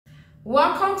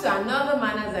Welcome to another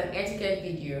manners and etiquette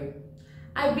video.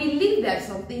 I believe there are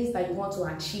some things that you want to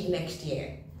achieve next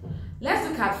year. Let's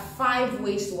look at 5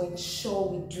 ways to ensure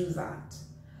we do that.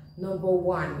 Number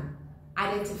 1,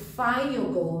 identify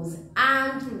your goals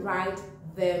and write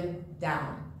them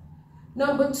down.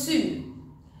 Number 2,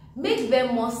 make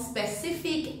them more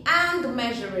specific and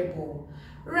measurable.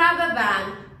 Rather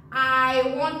than,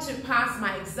 I want to pass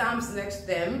my exams next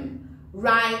term,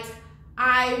 write,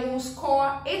 I will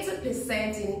score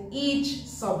 80% in each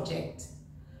subject.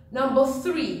 Number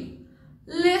 3,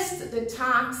 list the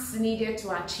tasks needed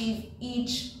to achieve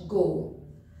each goal.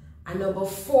 And number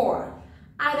 4,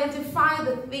 identify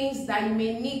the things that you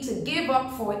may need to give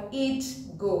up for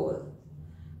each goal.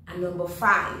 And number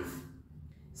 5,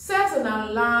 set an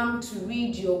alarm to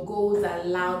read your goals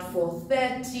aloud for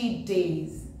 30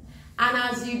 days. And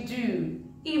as you do,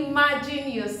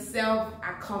 imagine yourself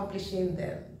accomplishing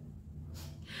them.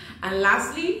 And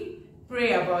lastly,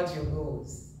 pray about your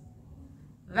goals.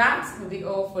 That will be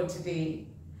all for today.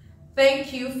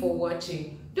 Thank you for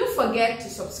watching. Don't forget to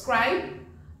subscribe,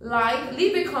 like,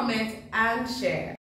 leave a comment, and share.